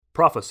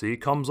Prophecy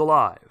comes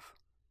alive.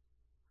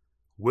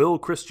 Will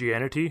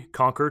Christianity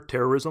conquer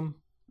terrorism?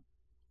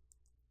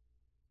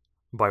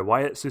 By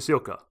Wyatt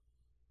Ciesielka.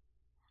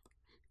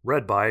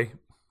 Read by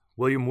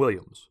William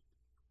Williams.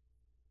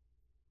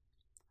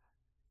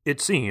 It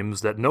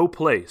seems that no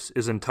place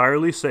is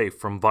entirely safe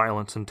from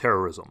violence and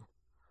terrorism.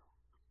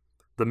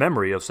 The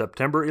memory of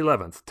September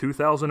 11,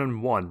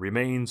 2001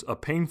 remains a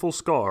painful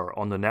scar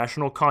on the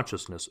national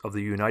consciousness of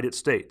the United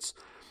States,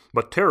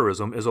 but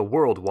terrorism is a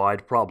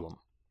worldwide problem.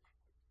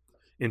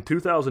 In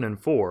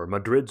 2004,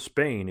 Madrid,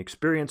 Spain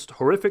experienced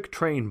horrific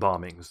train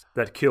bombings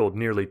that killed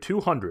nearly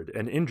 200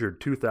 and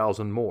injured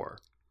 2,000 more.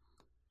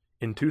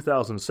 In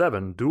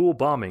 2007, dual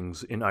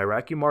bombings in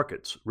Iraqi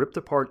markets ripped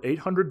apart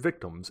 800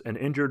 victims and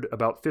injured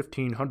about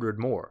 1,500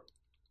 more.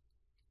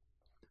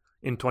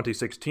 In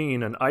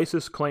 2016, an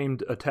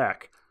ISIS-claimed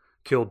attack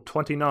killed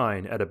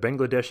 29 at a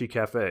Bangladeshi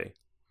cafe.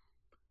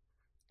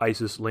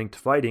 ISIS-linked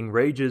fighting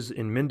rages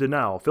in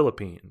Mindanao,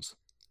 Philippines.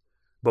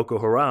 Boko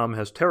Haram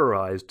has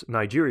terrorized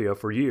Nigeria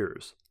for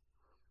years.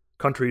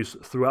 Countries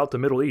throughout the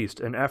Middle East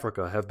and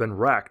Africa have been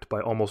racked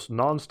by almost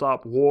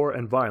non-stop war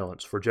and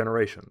violence for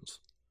generations.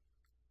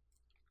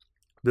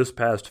 This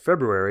past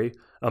February,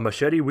 a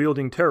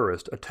machete-wielding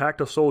terrorist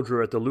attacked a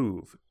soldier at the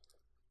Louvre.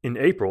 In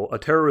April, a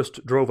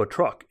terrorist drove a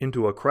truck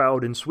into a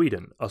crowd in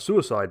Sweden. A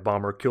suicide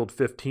bomber killed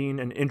 15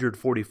 and injured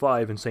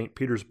 45 in St.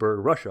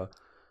 Petersburg, Russia,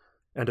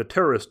 and a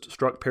terrorist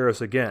struck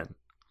Paris again,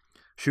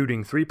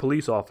 shooting 3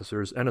 police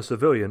officers and a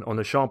civilian on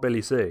the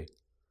Champs-Élysées.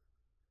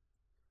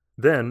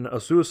 Then, a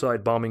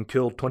suicide bombing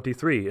killed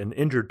 23 and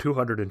injured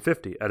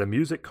 250 at a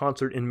music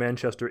concert in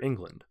Manchester,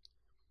 England.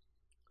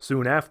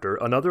 Soon after,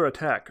 another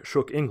attack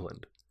shook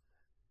England.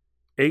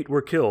 8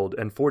 were killed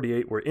and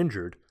 48 were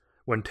injured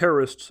when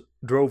terrorists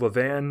drove a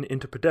van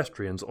into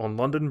pedestrians on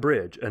London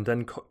Bridge and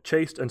then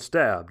chased and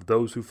stabbed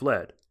those who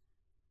fled.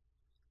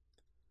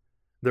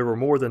 There were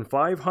more than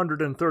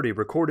 530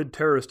 recorded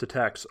terrorist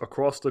attacks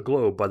across the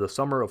globe by the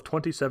summer of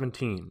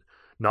 2017,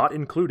 not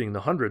including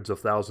the hundreds of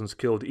thousands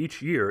killed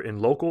each year in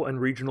local and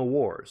regional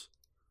wars.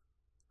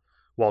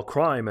 While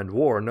crime and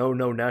war know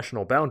no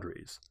national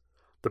boundaries,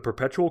 the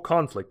perpetual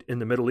conflict in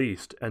the Middle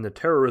East and the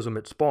terrorism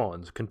it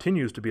spawns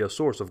continues to be a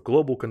source of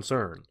global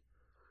concern,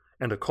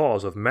 and a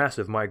cause of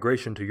massive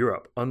migration to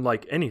Europe,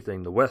 unlike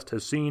anything the West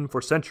has seen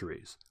for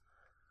centuries.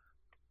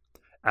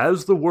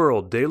 As the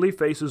world daily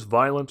faces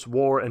violence,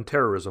 war, and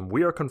terrorism,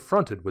 we are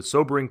confronted with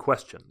sobering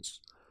questions.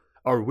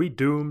 Are we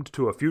doomed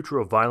to a future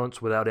of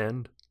violence without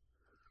end?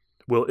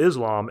 Will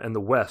Islam and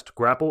the West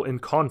grapple in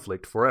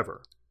conflict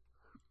forever?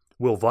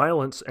 Will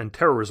violence and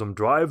terrorism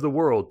drive the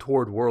world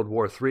toward World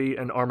War III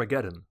and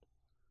Armageddon?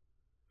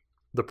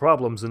 The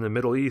problems in the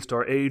Middle East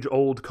are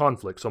age-old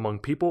conflicts among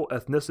people,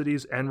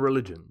 ethnicities, and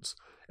religions,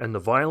 and the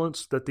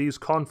violence that these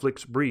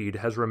conflicts breed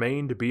has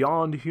remained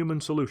beyond human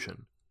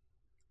solution.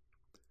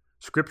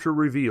 Scripture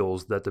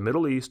reveals that the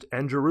Middle East,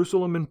 and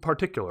Jerusalem in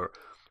particular,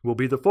 will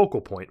be the focal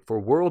point for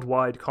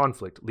worldwide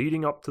conflict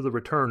leading up to the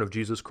return of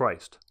Jesus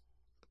Christ.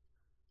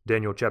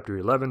 Daniel chapter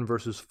 11,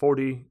 verses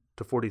 40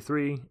 to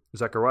 43,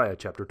 Zechariah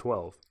chapter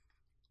 12.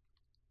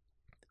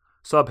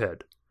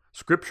 Subhead: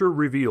 Scripture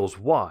reveals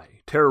why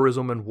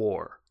terrorism and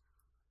war.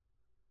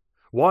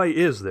 Why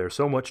is there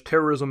so much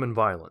terrorism and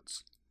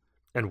violence?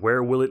 And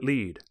where will it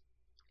lead?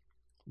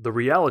 The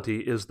reality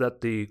is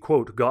that the,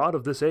 quote, God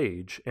of this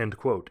age, end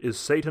quote, is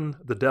Satan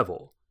the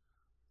devil.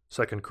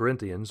 2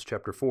 Corinthians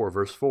chapter 4,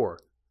 verse 4.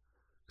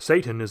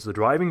 Satan is the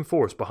driving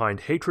force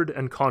behind hatred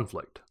and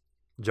conflict.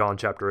 John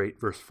chapter 8,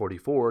 verse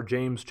 44,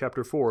 James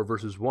chapter 4,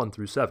 verses 1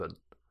 through 7.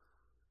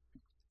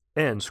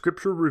 And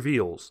Scripture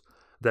reveals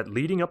that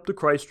leading up to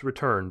Christ's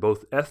return,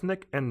 both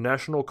ethnic and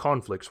national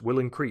conflicts will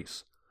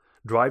increase,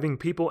 driving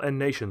people and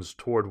nations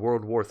toward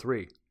World War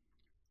III.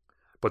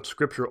 But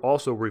Scripture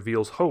also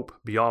reveals hope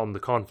beyond the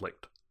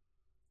conflict.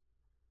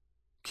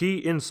 Key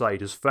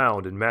insight is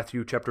found in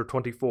Matthew chapter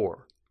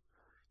 24.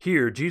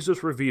 Here,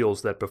 Jesus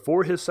reveals that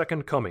before his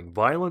second coming,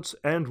 violence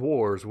and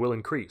wars will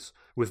increase,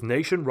 with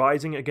nation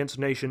rising against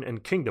nation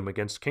and kingdom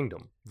against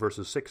kingdom,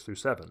 verses 6 through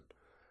 7.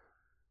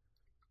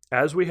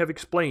 As we have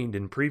explained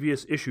in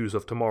previous issues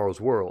of Tomorrow's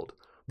World,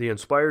 the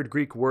inspired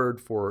Greek word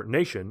for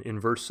nation in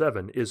verse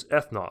 7 is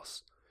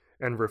ethnos,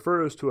 and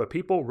refers to a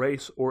people,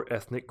 race, or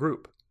ethnic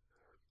group,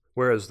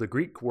 whereas the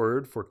Greek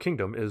word for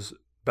kingdom is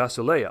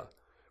basileia,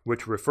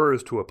 which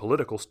refers to a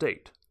political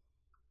state.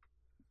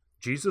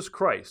 Jesus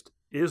Christ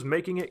is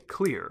making it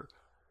clear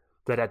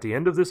that at the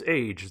end of this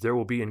age there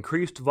will be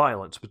increased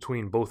violence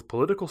between both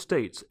political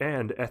states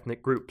and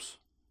ethnic groups.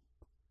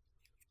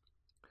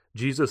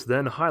 Jesus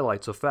then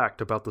highlights a fact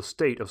about the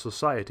state of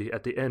society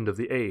at the end of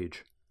the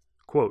age.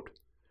 Quote,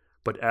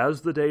 "But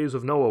as the days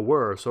of Noah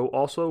were, so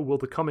also will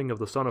the coming of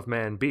the Son of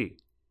Man be."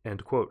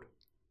 End quote.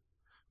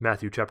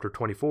 Matthew chapter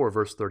 24,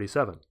 verse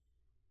 37.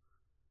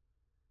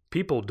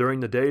 People during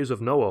the days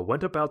of Noah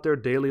went about their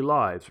daily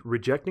lives,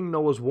 rejecting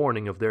Noah's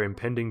warning of their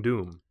impending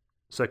doom.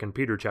 2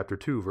 Peter chapter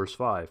 2, verse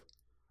 5.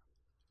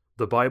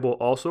 The Bible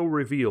also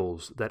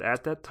reveals that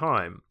at that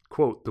time,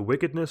 quote, "The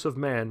wickedness of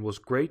man was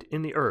great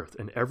in the earth,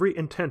 and every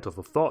intent of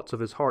the thoughts of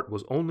his heart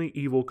was only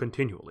evil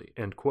continually,"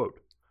 end quote.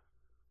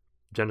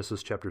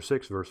 Genesis chapter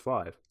 6, verse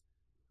 5.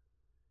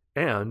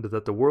 And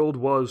that the world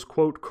was,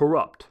 quote,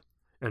 "corrupt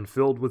and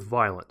filled with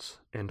violence,"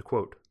 end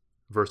quote.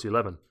 Verse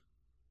 11.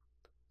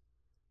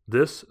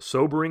 This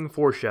sobering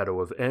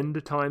foreshadow of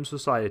end-time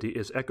society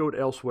is echoed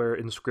elsewhere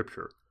in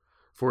Scripture.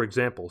 For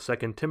example,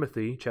 2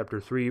 Timothy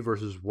chapter 3,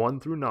 verses 1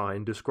 through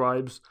 9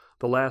 describes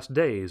the last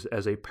days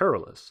as a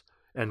perilous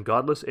and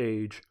godless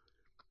age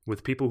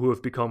with people who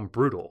have become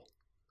brutal,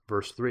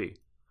 verse 3,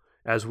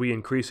 as we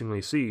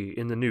increasingly see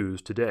in the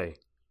news today.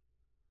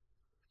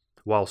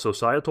 While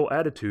societal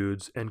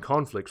attitudes and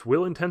conflicts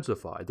will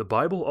intensify, the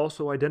Bible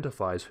also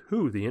identifies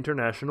who the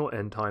international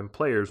end-time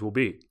players will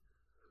be.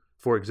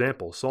 For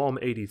example, Psalm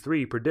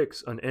 83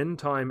 predicts an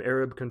end-time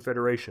Arab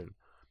confederation,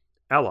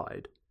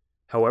 allied,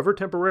 however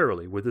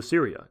temporarily, with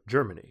Assyria,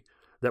 Germany,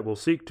 that will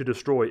seek to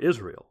destroy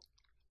Israel,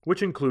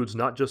 which includes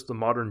not just the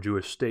modern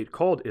Jewish state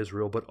called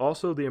Israel, but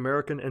also the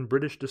American and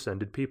British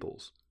descended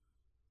peoples.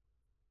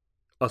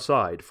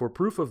 Aside, for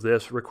proof of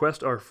this,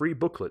 request our free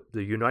booklet,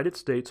 The United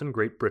States and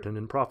Great Britain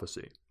in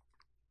Prophecy.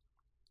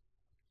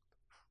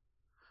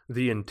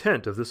 The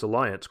intent of this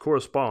alliance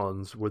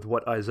corresponds with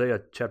what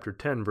Isaiah chapter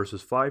 10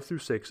 verses 5 through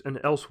 6 and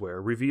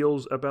elsewhere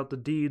reveals about the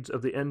deeds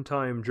of the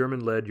end-time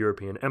German-led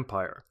European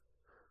Empire.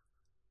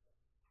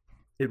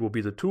 It will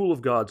be the tool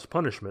of God's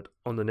punishment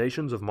on the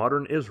nations of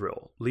modern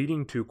Israel,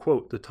 leading to,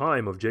 quote, "the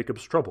time of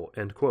Jacob's trouble,"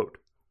 end quote.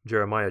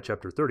 Jeremiah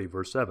chapter 30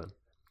 verse 7.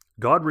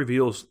 God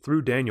reveals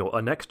through Daniel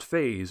a next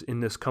phase in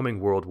this coming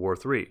World War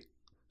III.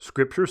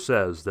 Scripture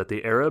says that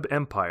the Arab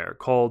Empire,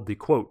 called the,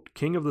 quote,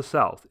 "King of the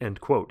South," end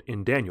quote,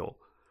 in Daniel,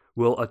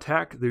 will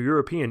attack the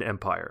European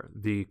Empire,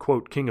 the,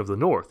 quote, "King of the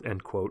North,"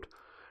 end quote,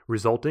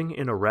 resulting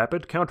in a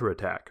rapid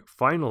counterattack,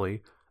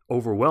 finally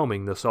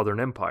overwhelming the Southern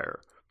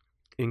Empire,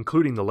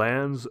 including the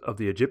lands of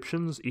the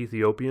Egyptians,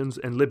 Ethiopians,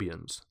 and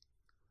Libyans.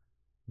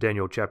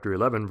 Daniel chapter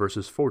 11,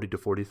 verses 40 to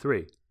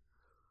 43.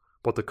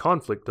 But the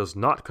conflict does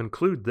not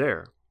conclude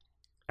there.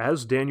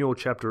 As Daniel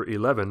chapter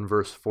 11,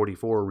 verse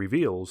 44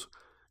 reveals,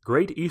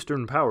 great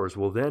Eastern powers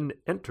will then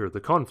enter the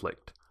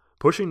conflict,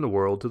 pushing the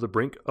world to the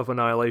brink of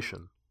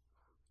annihilation.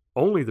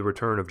 Only the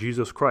return of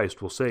Jesus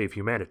Christ will save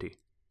humanity.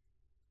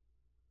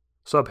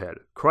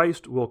 Subhead: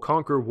 Christ will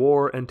conquer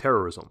war and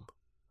terrorism.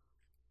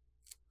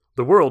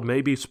 The world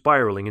may be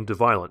spiraling into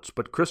violence,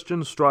 but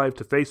Christians strive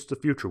to face the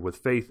future with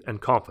faith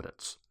and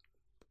confidence.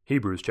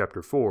 Hebrews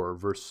chapter 4,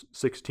 verse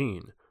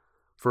 16.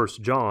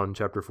 1 John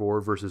chapter 4,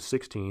 verses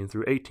 16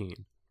 through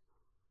 18.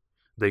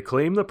 They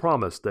claim the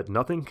promise that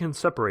nothing can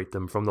separate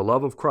them from the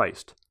love of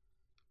Christ.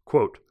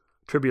 Quote,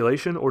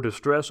 "Tribulation or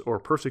distress or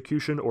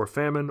persecution or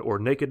famine or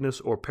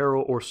nakedness or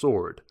peril or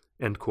sword,"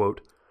 end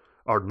quote,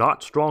 are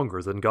not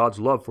stronger than God's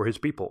love for his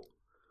people.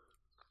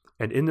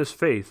 And in this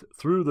faith,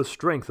 through the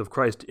strength of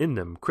Christ in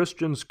them,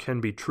 Christians can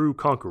be true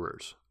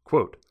conquerors.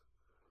 Quote,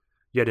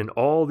 "Yet in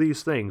all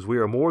these things we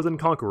are more than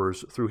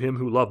conquerors through him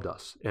who loved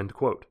us," end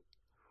quote.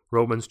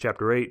 Romans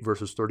chapter 8,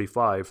 verses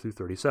 35 through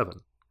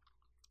 37.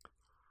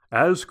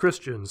 As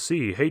Christians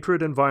see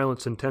hatred and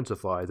violence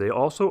intensify, they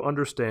also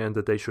understand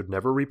that they should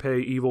never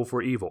repay evil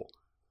for evil.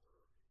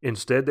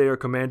 Instead, they are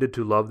commanded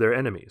to love their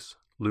enemies,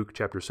 Luke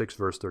chapter 6,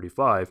 verse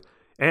 35,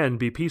 and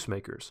be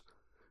peacemakers,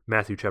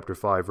 Matthew chapter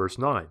 5, verse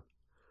 9,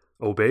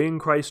 obeying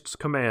Christ's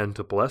command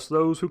to bless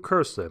those who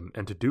curse them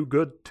and to do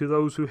good to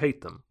those who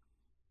hate them,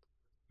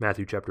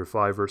 Matthew chapter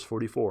 5, verse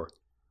 44.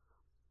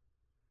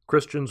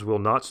 Christians will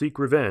not seek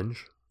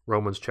revenge,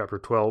 Romans chapter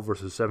 12,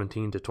 verses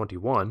 17 to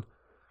 21,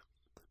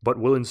 but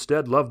will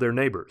instead love their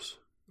neighbors,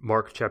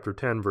 Mark chapter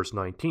 10, verse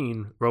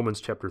 19, Romans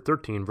chapter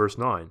 13, verse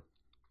 9.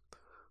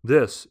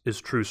 This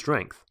is true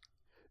strength,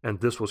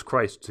 and this was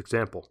Christ's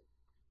example.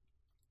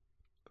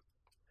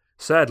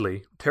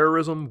 Sadly,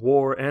 terrorism,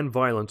 war, and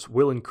violence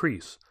will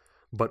increase,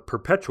 but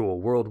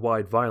perpetual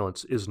worldwide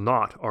violence is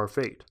not our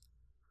fate.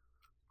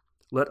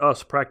 Let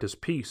us practice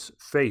peace,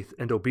 faith,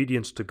 and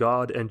obedience to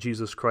God and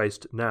Jesus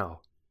Christ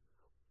now.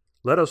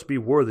 Let us be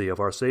worthy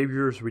of our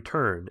Savior's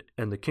return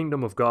and the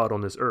kingdom of God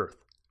on this earth.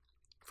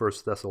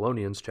 1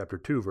 Thessalonians chapter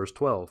 2, verse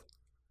 12.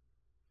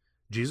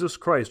 Jesus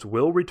Christ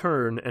will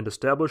return and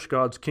establish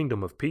God's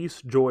kingdom of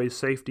peace, joy,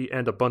 safety,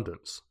 and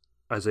abundance.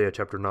 Isaiah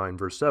chapter 9,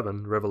 verse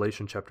 7,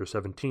 Revelation chapter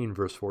 17,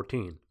 verse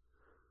 14.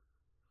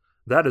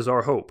 That is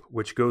our hope,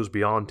 which goes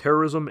beyond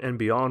terrorism and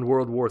beyond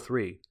World War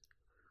III.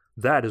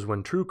 That is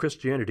when true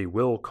Christianity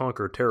will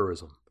conquer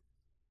terrorism.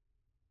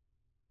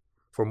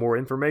 For more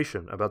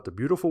information about the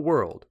beautiful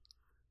world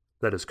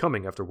that is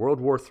coming after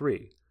World War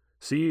III,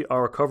 see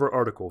our cover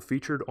article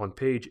featured on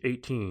page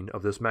 18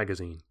 of this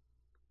magazine.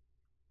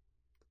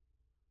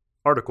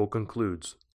 Article concludes.